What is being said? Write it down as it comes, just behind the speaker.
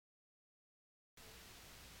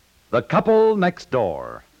The Couple Next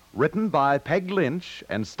Door, written by Peg Lynch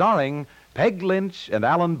and starring Peg Lynch and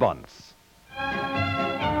Alan Bunce.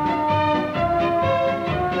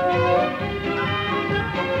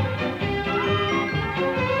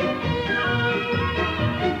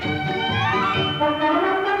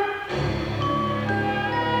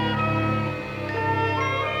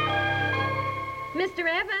 Mr.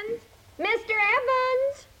 Evans? Mr.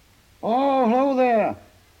 Evans? Oh, hello there.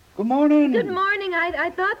 Good morning. Good morning. I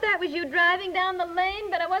thought that was you driving down the lane,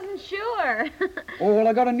 but I wasn't sure. Oh, well,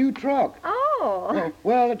 I got a new truck. Oh.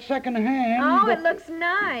 Well, it's second-hand. Oh, but... it looks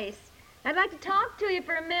nice. I'd like to talk to you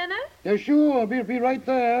for a minute. Yeah, sure. I'll be right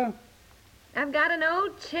there. I've got an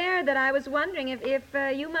old chair that I was wondering if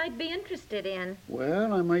you might be interested in.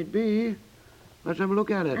 Well, I might be. Let's have a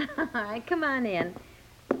look at it. All right, come on in.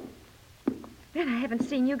 Well, I haven't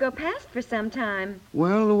seen you go past for some time.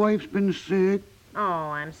 Well, the wife's been sick. Oh,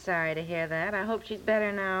 I'm sorry to hear that. I hope she's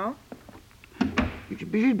better now.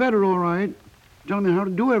 She's better, all right. Telling me how to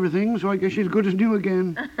do everything, so I guess she's good as new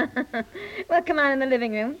again. Well, come on in the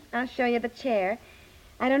living room. I'll show you the chair.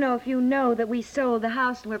 I don't know if you know that we sold the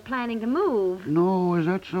house and we're planning to move. No, is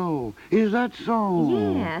that so? Is that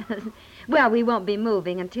so? Yes. Well, we won't be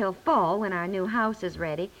moving until fall when our new house is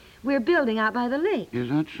ready. We're building out by the lake. Is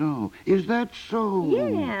that so? Is that so?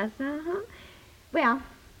 Yes, uh-huh. Well,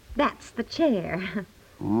 that's the chair.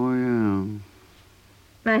 Oh, yeah.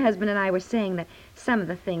 My husband and I were saying that some of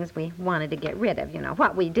the things we wanted to get rid of,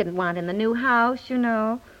 what we didn't want in the new house,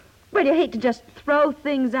 Well, you hate to just throw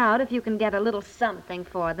things out if you can get a little something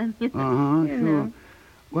for them. Uh-huh, sure. know.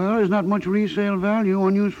 Well, there's not much resale value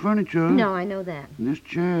on used furniture. No, I know that. And this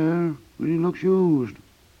chair really looks used.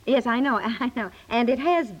 Yes, I know. And it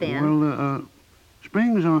has been. Well,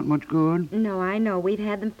 springs aren't much good. No, I know. We've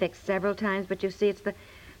had them fixed several times, but you see, it's the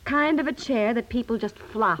kind of a chair that people just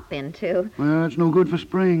flop into. Well, it's no good for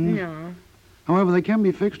springs. No. However, they can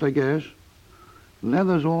be fixed, I guess.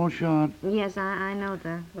 Leather's all shot. Yes, I know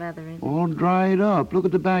the leather is. All dried up. Look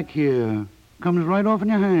at the back here. Comes right off in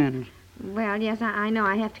your hands. Well, yes, I know.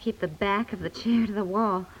 I have to keep the back of the chair to the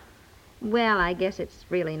wall. Well, I guess it's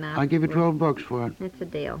really not. I'll give you $12 for it. It's a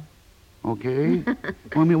deal. Okay.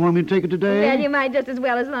 want me to take it today? Well, you might just as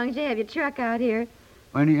well as long as you have your truck out here.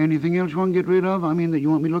 Anything else you want to get rid of? I mean, that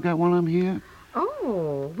you want me to look at while I'm here?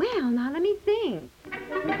 Oh, well, now let me think.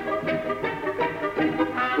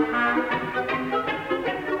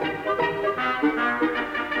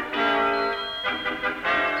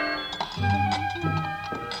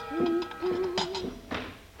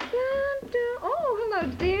 Oh,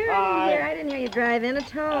 hello, dear. Hi. I didn't hear you drive in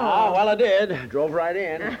at all. Oh, well, I did. Drove right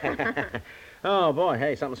in. Oh, boy,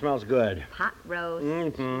 hey, something smells good. Pot roast.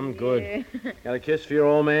 Mm-hmm, good. Got a kiss for your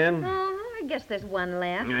old man? Oh, I guess there's one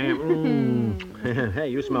left. Hey,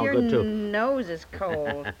 you smell Your good, too. nose is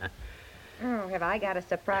cold. Oh, have I got a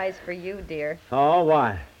surprise for you, dear. Oh,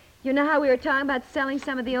 what? You know how we were talking about selling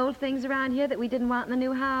some of the old things around here that we didn't want in the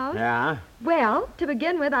new house? Yeah? Well, to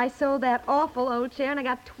begin with, I sold that awful old chair, and I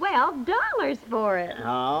got $12 for it.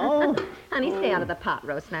 Oh? Honey, stay out of the pot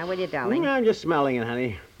roast now, will you, darling? I'm just smelling it,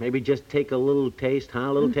 honey. Maybe just take a little taste,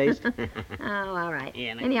 huh? A little taste? Oh, all right.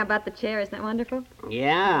 Yeah, Anyhow, about the chair, isn't that wonderful?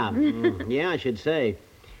 Yeah. Yeah, I should say.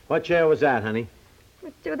 What chair was that, honey?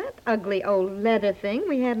 So that ugly old leather thing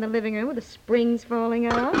we had in the living room with the springs falling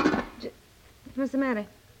out. What's the matter?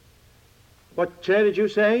 What chair did you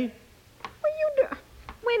say? What you do?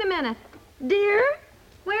 Wait a minute. Dear,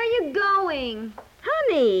 where are you going?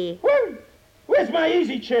 Honey. Where's my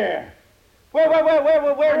easy chair? Where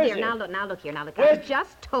Oh, is dear, it? now look here. I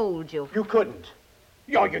just told you. You couldn't.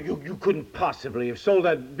 You couldn't possibly have sold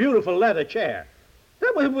that beautiful leather chair.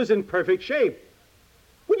 That was in perfect shape.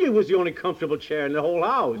 Well, it was the only comfortable chair in the whole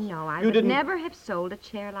house. No, I You would didn't... never have sold a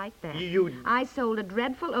chair like that. I sold a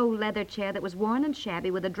dreadful old leather chair that was worn and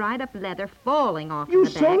shabby with the dried-up leather falling off You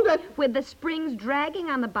the back. sold that? With the springs dragging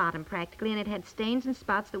on the bottom practically, and it had stains and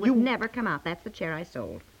spots that would never come out. That's the chair I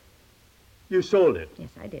sold. You sold it?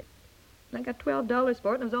 Yes, I did. I got $12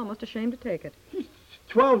 for it, and I was almost ashamed to take it.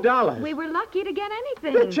 $12? We were lucky to get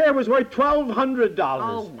anything. That chair was worth $1,200.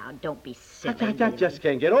 Oh, now, don't be silly. I just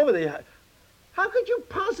can't get over the... How could you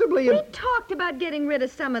possibly have... We talked about getting rid of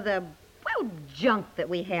some of the, junk that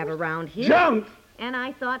we have around here. Junk? And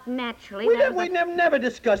I thought naturally... We never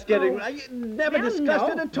discussed getting... Never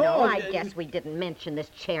discussed it at all. No, I guess we didn't mention this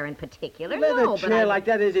chair in particular. Leather chair like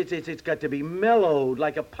that, it's got to be mellowed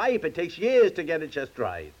like a pipe. It takes years to get it just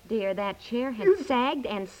right. Dear, that chair had sagged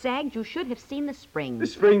and sagged. You should have seen the springs. The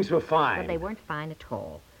springs were fine. But they weren't fine at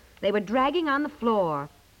all. They were dragging on the floor.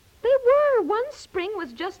 They were. One spring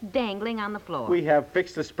was just dangling on the floor. We have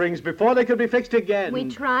fixed the springs before they could be fixed again. We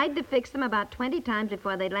tried to fix them about 20 times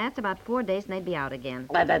before they'd last about 4 days and they'd be out again.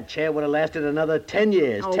 That chair would have lasted another 10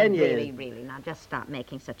 years. Oh, 10 really, years. really. Now, just stop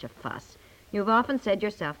making such a fuss. You've often said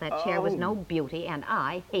yourself that chair was no beauty, and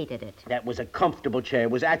I hated it. That was a comfortable chair.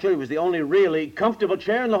 It was the only really comfortable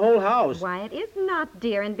chair in the whole house. Why, it is not,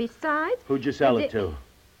 dear, and besides... Who'd you sell it to?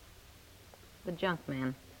 The junk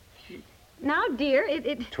man. Now, dear,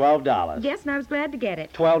 it... $12. Yes, and I was glad to get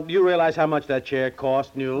it. Do you realize how much that chair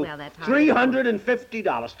cost new? Well, that's hard. $350.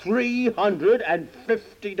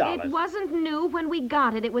 $350. It wasn't new when we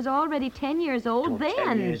got it. It was already 10 years old then.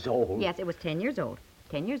 10 years old? Yes, it was 10 years old.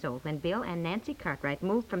 10 years old when Bill and Nancy Cartwright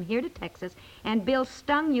moved from here to Texas, and Bill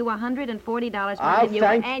stung you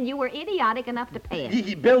 $140 and you were idiotic enough to pay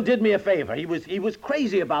it. Bill did me a favor. He was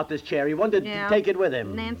crazy about this chair. He wanted to take it with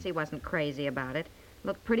him. Nancy wasn't crazy about it.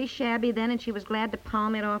 Looked pretty shabby then, and she was glad to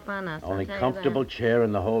palm it off on us. Only comfortable chair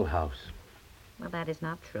in the whole house. Well, that is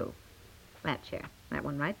not true. That chair, that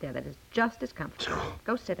one right there, that is just as comfortable.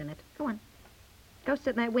 Go sit in it. Go on. Go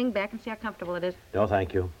sit in that wing back and see how comfortable it is. No,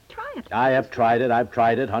 thank you. Try it. I have tried it. I've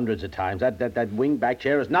tried it hundreds of times. That wing back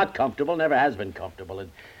chair is not comfortable, never has been comfortable. It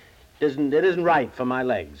isn't right for my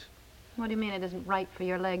legs. What do you mean it isn't right for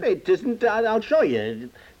your legs? It isn't. I'll show you.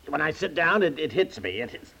 When I sit down, it hits me.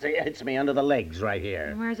 It hits me under the legs right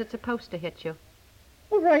here. Where is it supposed to hit you?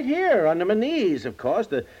 Well, right here, under my knees, of course.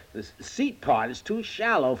 The seat part is too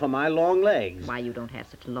shallow for my long legs. Why, you don't have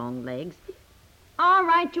such long legs. All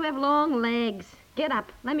right, you have long legs. Get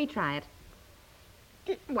up. Let me try it.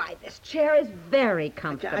 Why, this chair is very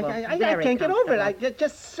comfortable. I can't get over it.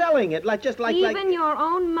 Just selling it, like Even your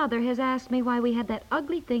own mother has asked me why we had that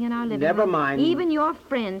ugly thing in our living room. Never mind. Even your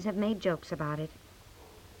friends have made jokes about it.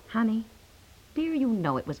 Honey, dear, you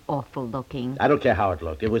know it was awful looking. I don't care how it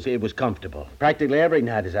looked. It was comfortable. Practically every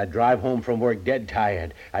night as I drive home from work dead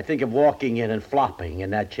tired, I think of walking in and flopping in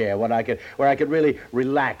that chair where I could really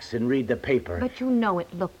relax and read the paper. But you know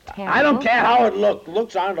it looked terrible. I don't care how it looked.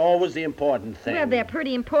 Looks aren't always the important thing. Well, they're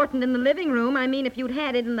pretty important in the living room. I mean, if you'd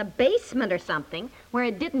had it in the basement or something, where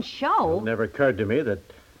it didn't show. It never occurred to me that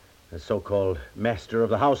as so-called master of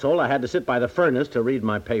the household, I had to sit by the furnace to read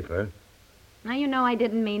my paper. Now, you know I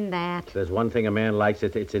didn't mean that. If there's one thing a man likes,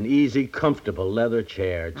 it's an easy, comfortable leather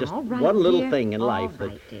chair. Just All right, one little dear. thing in life All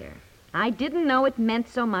right, dear. I didn't know it meant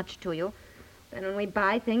so much to you. And when we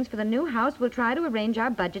buy things for the new house, we'll try to arrange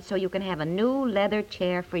our budget so you can have a new leather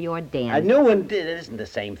chair for your den. A new one it isn't the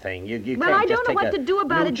same thing. You well, can't I just don't know take what a to do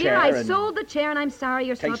about new it, dear. chair I and sold the chair, and I'm sorry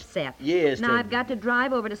you're so takes upset. years Now, to I've got to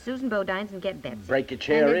drive over to Susan Bodine's and get Betsy. break a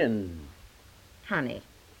chair And in. Honey,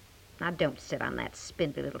 now don't sit on that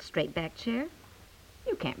spindly little straight-back chair.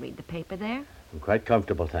 You can't read the paper there. I'm quite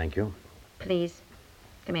comfortable, thank you. Please,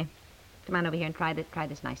 come here. Come on over here and try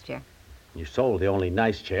this nice chair. You sold the only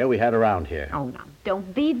nice chair we had around here. Oh, now,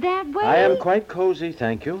 don't be that way. I am quite cozy,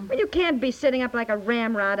 thank you. Well, you can't be sitting up like a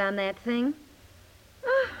ramrod on that thing.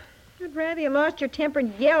 I'd rather you lost your temper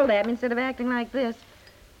and yelled at me instead of acting like this.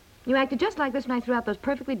 You acted just like this when I threw out those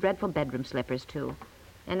perfectly dreadful bedroom slippers, too.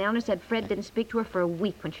 And Eleanor said Fred didn't speak to her for a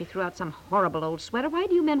week when she threw out some horrible old sweater. Why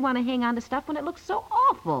do you men want to hang on to stuff when it looks so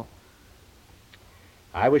awful?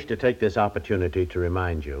 I wish to take this opportunity to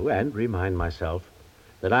remind you, and remind myself,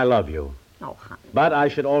 that I love you. Oh, honey. But I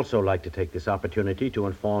should also like to take this opportunity to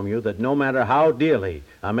inform you that no matter how dearly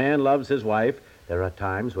a man loves his wife, there are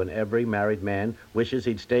times when every married man wishes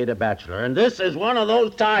he'd stayed a bachelor, and this is one of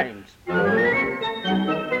those times.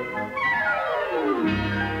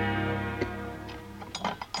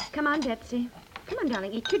 Come on, Betsy. Come on,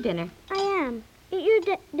 darling, eat your dinner. I am. Eat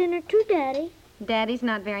your dinner too, Daddy. Daddy's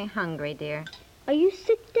not very hungry, dear. Are you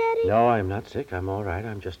sick, Daddy? No, I'm not sick. I'm all right.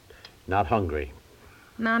 I'm just not hungry.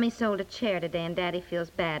 Mommy sold a chair today, and Daddy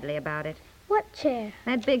feels badly about it. What chair?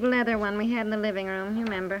 That big leather one we had in the living room, you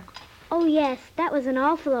remember? Oh, yes. That was an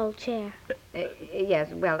awful old chair.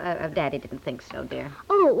 Yes, well, Daddy didn't think so, dear.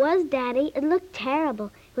 Oh, it was, Daddy. It looked terrible.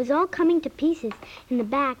 It was all coming to pieces in the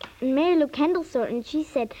back. And Mary Lou Kendall saw it, and she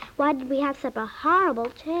said, why did we have such a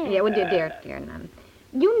horrible chair? Yeah, well, dear, none.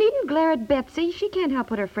 You needn't glare at Betsy. She can't help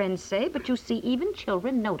what her friends say, but you see, even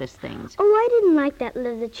children notice things. Oh, I didn't like that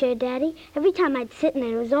leather chair, Daddy. Every time I'd sit in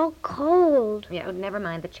it, it was all cold. Yeah, well, never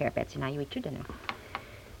mind the chair, Betsy. Now you eat your dinner.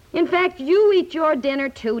 In fact, you eat your dinner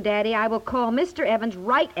too, Daddy. I will call Mr. Evans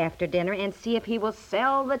right after dinner and see if he will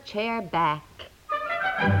sell the chair back.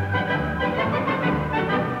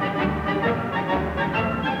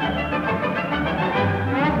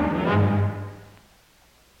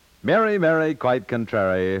 Mary, Mary, quite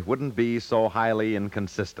contrary, wouldn't be so highly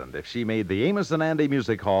inconsistent if she made the Amos and Andy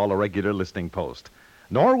Music Hall a regular listening post.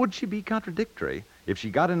 Nor would she be contradictory if she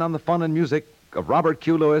got in on the fun and music of Robert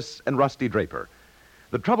Q. Lewis and Rusty Draper.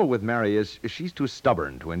 The trouble with Mary is she's too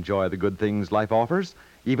stubborn to enjoy the good things life offers,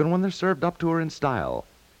 even when they're served up to her in style.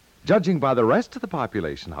 Judging by the rest of the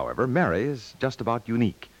population, however, Mary is just about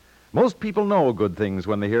unique. Most people know good things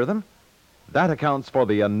when they hear them. That accounts for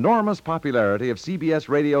the enormous popularity of CBS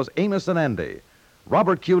Radio's Amos and Andy,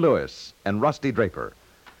 Robert Q. Lewis, and Rusty Draper.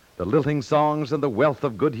 The lilting songs and the wealth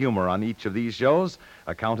of good humor on each of these shows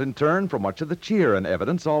account in turn for much of the cheer and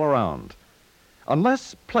evidence all around.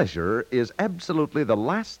 Unless pleasure is absolutely the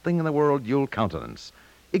last thing in the world you'll countenance,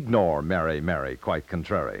 ignore Mary, Mary, quite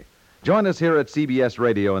contrary. Join us here at CBS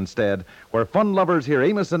Radio instead, where fun lovers hear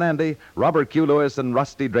Amos and Andy, Robert Q. Lewis, and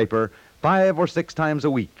Rusty Draper 5 or 6 times a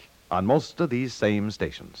week on most of these same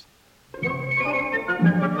stations.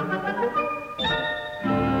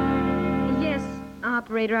 Yes,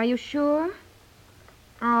 operator, are you sure?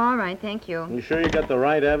 Oh, all right, thank you. You sure you got the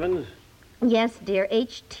right Evans? Yes, dear,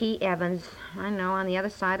 H.T. Evans. I know, on the other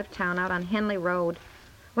side of town, out on Henley Road.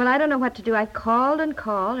 Well, I don't know what to do. I've called and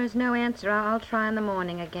called. There's no answer. I'll try in the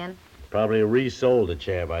morning again. Probably resold the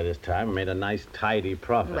chair by this time and made a nice, tidy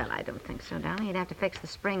profit. Well, I don't think so, Donnie. You'd have to fix the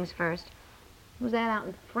springs first. Who's that out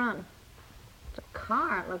in front? It's a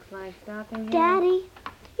car, it looks like, stopping here. Daddy,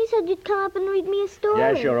 you said you'd come up and read me a story.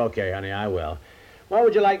 Yeah, sure, okay, honey, I will. What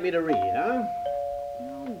would you like me to read, huh?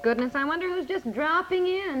 Oh, goodness, I wonder who's just dropping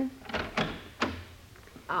in.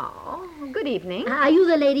 Oh, good evening. Are you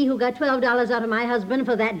the lady who got $12 out of my husband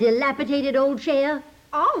for that dilapidated old chair?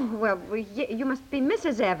 Oh, well, you must be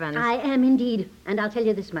Mrs. Evans. I am indeed, and I'll tell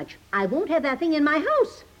you this much. I won't have that thing in my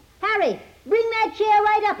house. Harry, bring that chair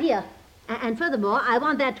right up here. And furthermore, I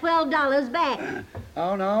want that $12 back.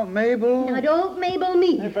 Oh, no, Mabel. Now, don't Mabel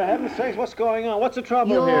me. Hey, for heaven's sakes, what's going on? What's the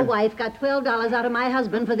trouble Your here? wife got $12 out of my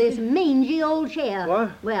husband for this mangy old chair.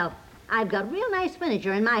 What? Well, I've got real nice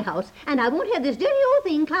furniture in my house, and I won't have this dirty old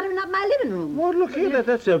thing cluttering up my living room. Well, look here,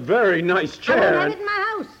 that's a very nice I chair. won't have it in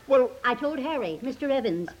my house. Well, I told Harry, Mr.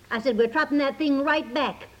 Evans, I said, we're dropping that thing right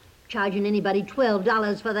back. Charging anybody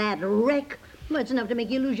 $12 for that wreck. Well, it's enough to make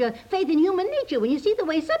you lose your faith in human nature when you see the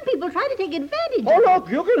way some people try to take advantage oh, of it. look,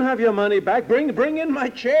 you can have your money back. Bring in my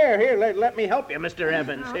chair. Here, let me help you, Mr.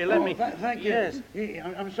 Evans. Here, let me... Thank you. Yes.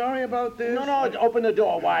 I'm sorry about this. No, open the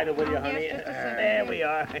door wider, will you, honey? Yes, just a second. There we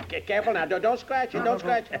are. Careful now. Don't scratch it. Don't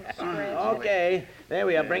scratch it. Okay. There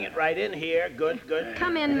we are. Bring it right in here. Good.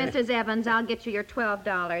 Come in, Mrs. Evans. I'll get you your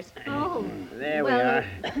 $12. Oh. There well,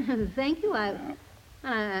 we are. Thank you.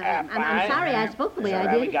 I'm Fine. sorry I spoke the way All I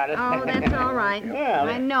right, did. we got it. Oh, that's all right. Well,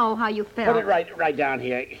 I know how you felt. Put it right down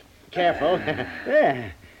here. Careful.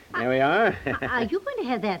 There we are. Are you going to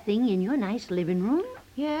have that thing in your nice living room?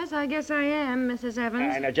 Yes, I guess I am, Mrs.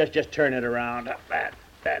 Evans. Now, just turn it around.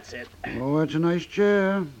 That's it. Oh, that's a nice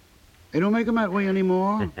chair. They don't make them that way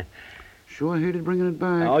anymore. Sure hated bringing it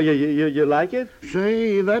back. Oh, you like it?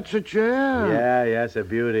 Say, that's a chair. Yeah, it's a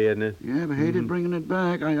beauty, isn't it? Yeah, but hated bringing it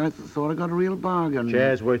back. I thought I got a real bargain.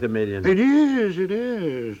 Chair's worth $1 million. It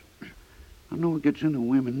is. I know it gets into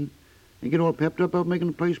women. They get all pepped up about making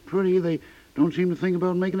the place pretty. They don't seem to think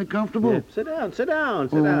about making it comfortable. Yeah, sit down.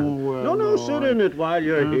 Oh, well, No, sit in it while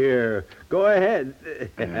you're here. Go ahead.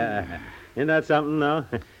 Isn't that something, now?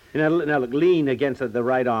 Now, look, lean against the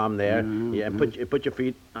right arm there. Yeah, and put your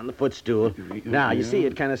feet on the footstool. Now, you see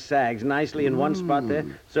it kind of sags nicely in one spot there.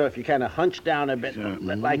 So if you kind of hunch down a bit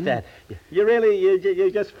like that,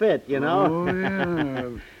 you just fit, you know? Oh, yeah.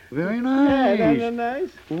 Very nice. Yeah, isn't that nice?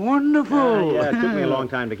 Wonderful. Yeah, it took me a long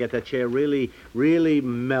time to get that chair really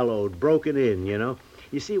mellowed, broken in, you know?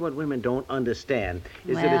 You see, what women don't understand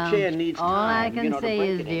is that a chair needs time. All I can to say break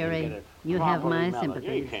is, it in and dearie, get it you have properly my mellowed.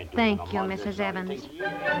 sympathies. You can't do Thank it on you, a Monday, Mrs. so it Evans. takes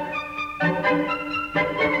years.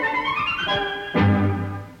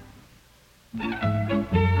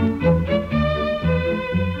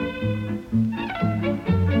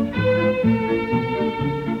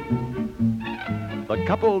 The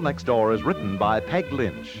Couple Next Door is written by Peg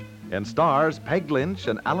Lynch and stars Peg Lynch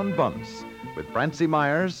and Alan Bunce with Francie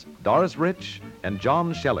Myers, Doris Rich, and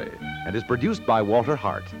John Shelley, and is produced by Walter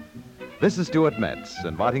Hart. This is Stuart Metz,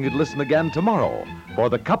 inviting you to listen again tomorrow for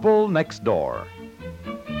The Couple Next Door.